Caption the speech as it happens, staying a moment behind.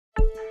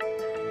Today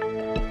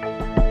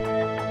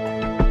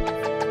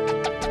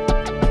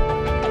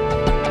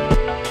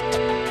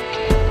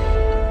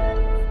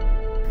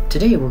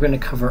we're going to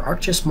cover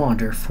ArcGIS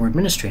Monitor for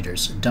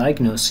administrators,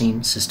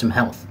 diagnosing system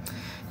health.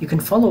 You can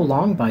follow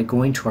along by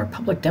going to our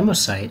public demo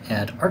site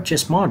at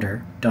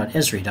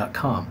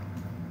arcgismonitor.esri.com.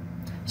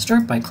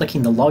 Start by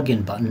clicking the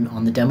Login button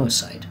on the demo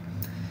site.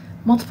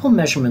 Multiple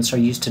measurements are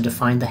used to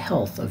define the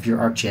health of your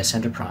ArcGIS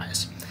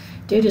enterprise.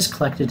 Data is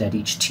collected at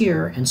each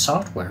tier and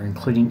software,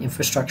 including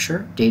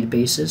infrastructure,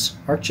 databases,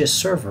 ArcGIS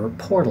Server,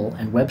 Portal,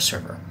 and Web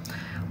Server.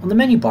 On the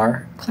menu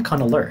bar, click on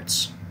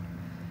Alerts.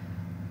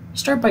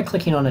 Start by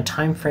clicking on a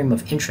time frame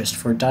of interest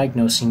for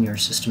diagnosing your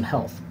system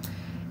health.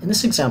 In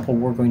this example,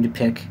 we're going to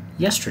pick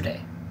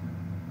yesterday.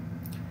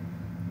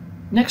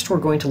 Next, we're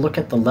going to look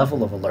at the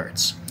level of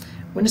alerts.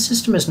 When a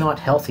system is not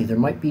healthy, there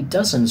might be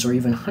dozens or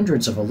even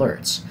hundreds of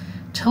alerts.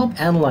 To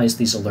help analyze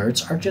these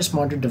alerts, ArcGIS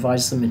Monitor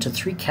divides them into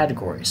three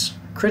categories: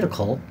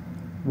 critical,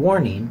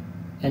 warning,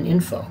 and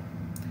info.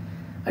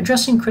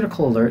 Addressing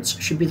critical alerts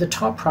should be the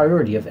top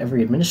priority of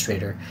every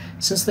administrator,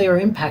 since they are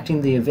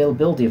impacting the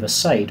availability of a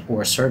site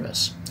or a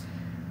service.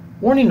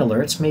 Warning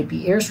alerts may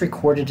be errors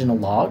recorded in a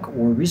log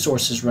or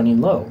resources running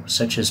low,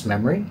 such as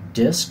memory,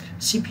 disk,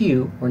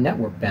 CPU, or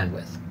network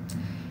bandwidth.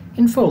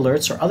 Info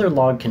alerts or other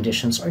log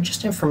conditions are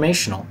just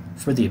informational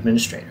for the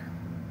administrator.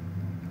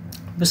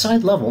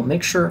 Beside level,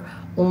 make sure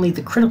only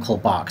the critical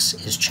box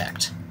is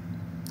checked.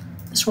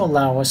 This will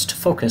allow us to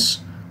focus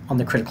on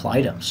the critical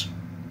items.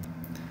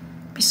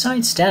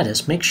 Beside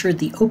status, make sure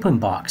the open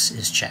box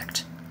is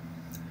checked.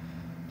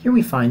 Here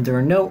we find there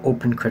are no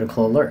open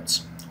critical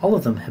alerts. All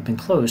of them have been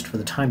closed for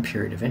the time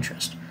period of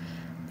interest.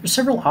 There are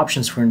several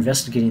options for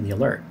investigating the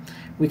alert.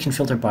 We can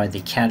filter by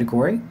the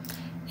category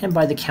and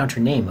by the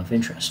counter name of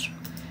interest.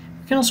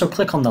 We can also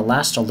click on the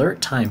last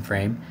alert time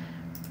frame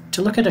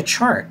to look at a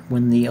chart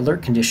when the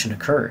alert condition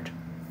occurred.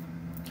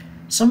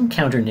 Some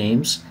counter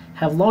names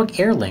have log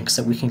air links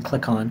that we can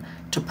click on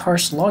to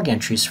parse log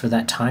entries for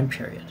that time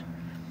period.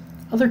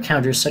 Other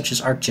counters, such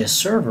as ArcGIS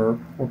Server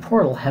or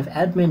Portal, have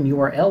admin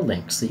URL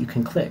links that you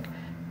can click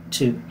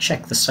to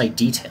check the site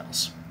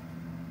details.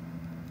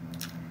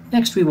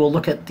 Next, we will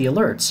look at the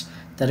alerts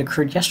that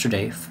occurred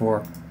yesterday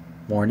for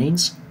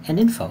warnings and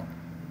info.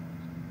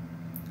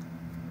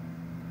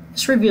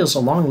 This reveals a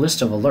long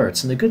list of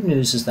alerts, and the good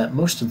news is that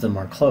most of them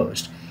are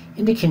closed,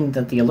 indicating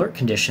that the alert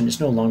condition is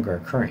no longer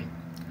occurring.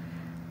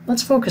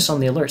 Let's focus on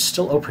the alerts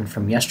still open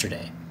from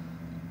yesterday.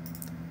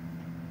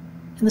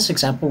 In this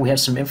example, we have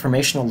some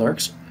information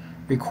alerts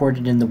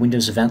recorded in the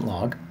Windows event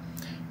log,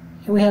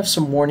 and we have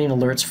some warning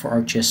alerts for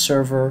ArcGIS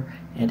Server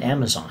and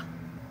Amazon.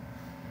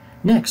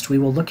 Next, we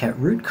will look at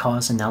root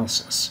cause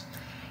analysis.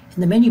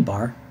 In the menu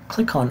bar,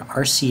 click on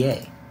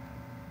RCA.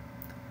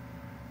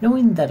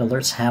 Knowing that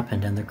alerts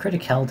happened and their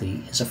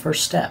criticality is a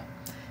first step,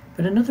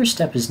 but another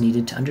step is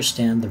needed to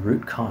understand the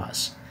root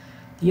cause.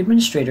 The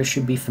administrator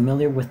should be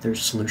familiar with their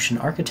solution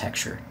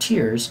architecture,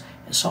 tiers,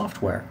 and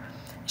software,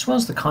 as well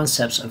as the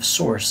concepts of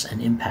source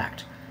and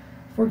impact.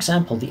 For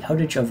example, the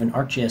outage of an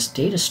ArcGIS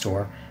data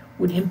store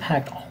would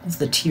impact all of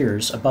the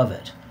tiers above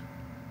it.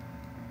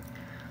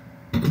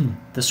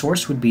 The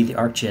source would be the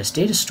ArcGIS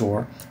data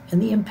store,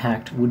 and the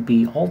impact would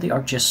be all the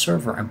ArcGIS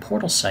Server and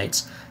Portal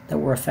sites that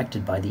were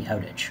affected by the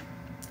outage.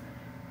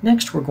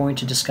 Next, we're going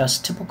to discuss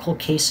typical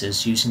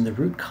cases using the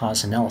root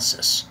cause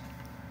analysis.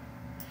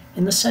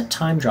 In the Set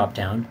Time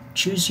drop-down,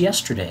 choose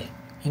Yesterday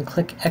and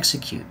click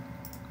Execute.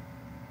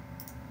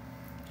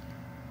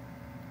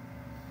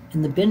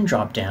 In the Bin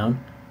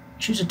drop-down,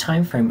 choose a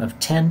time frame of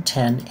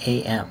 10:10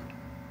 a.m.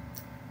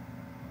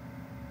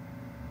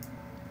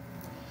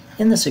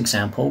 In this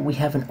example, we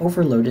have an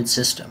overloaded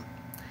system.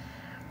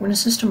 When a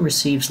system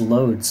receives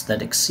loads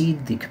that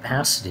exceed the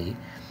capacity,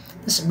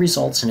 this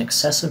results in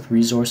excessive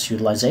resource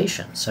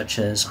utilization, such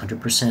as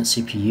 100%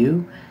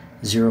 CPU,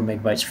 0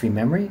 megabytes free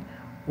memory,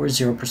 or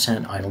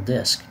 0% idle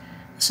disk.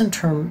 This in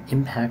turn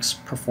impacts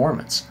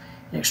performance.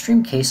 In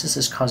extreme cases,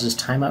 this causes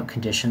timeout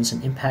conditions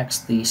and impacts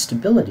the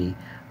stability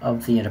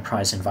of the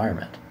enterprise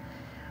environment.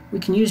 We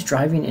can use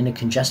driving in a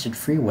congested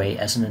freeway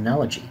as an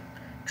analogy.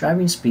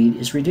 Driving speed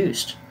is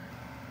reduced.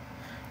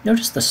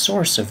 Notice the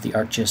source of the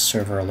ArcGIS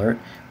Server alert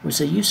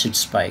was a usage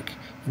spike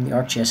in the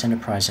ArcGIS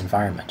Enterprise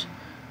environment.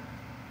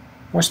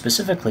 More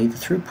specifically, the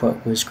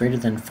throughput was greater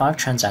than 5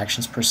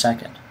 transactions per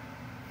second.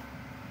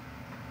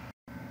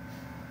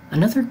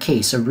 Another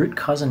case of root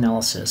cause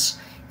analysis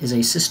is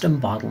a system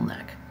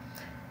bottleneck.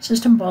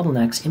 System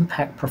bottlenecks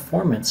impact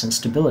performance and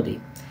stability,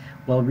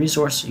 while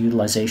resource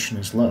utilization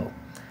is low.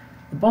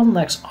 The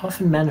bottlenecks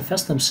often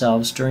manifest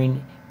themselves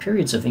during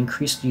periods of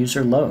increased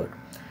user load.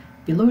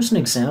 Below is an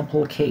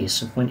example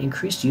case of when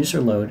increased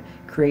user load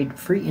create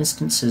free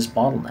instances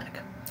bottleneck.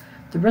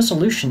 The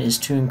resolution is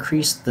to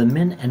increase the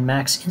min and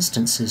max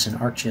instances in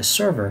ArcGIS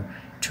Server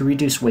to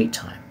reduce wait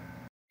time.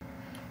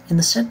 In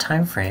the Set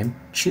Time frame,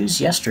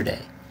 choose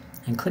Yesterday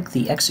and click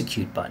the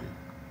Execute button.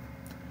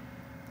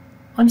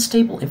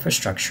 Unstable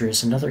infrastructure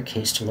is another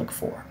case to look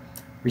for.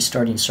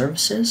 Restarting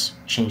services,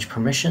 change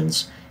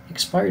permissions,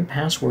 expired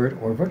password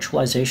or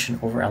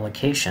virtualization over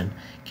allocation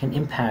can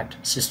impact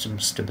system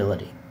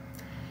stability.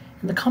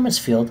 In the comments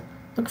field,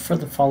 look for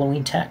the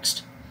following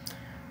text.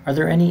 Are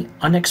there any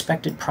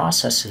unexpected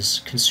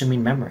processes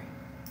consuming memory?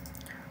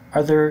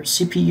 Are there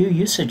CPU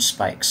usage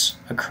spikes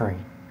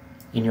occurring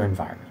in your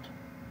environment?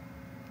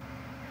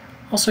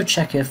 Also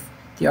check if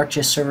the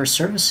ArcGIS server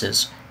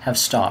services have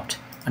stopped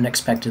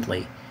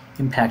unexpectedly,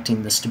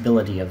 impacting the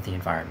stability of the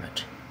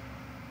environment.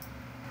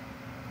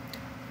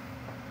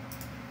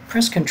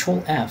 Press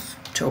Ctrl F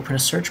to open a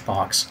search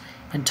box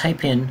and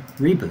type in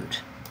reboot.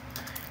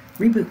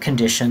 Reboot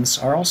conditions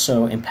are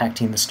also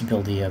impacting the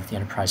stability of the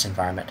enterprise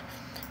environment.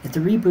 If the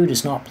reboot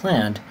is not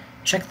planned,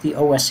 check the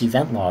OS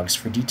event logs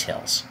for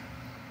details.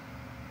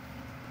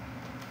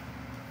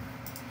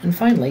 And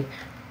finally,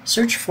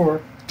 search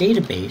for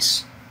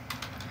database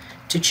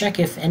to check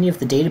if any of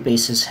the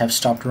databases have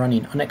stopped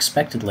running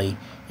unexpectedly,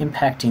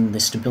 impacting the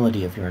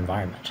stability of your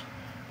environment.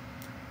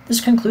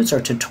 This concludes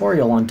our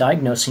tutorial on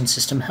diagnosing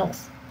system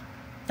health.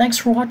 Thanks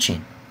for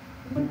watching.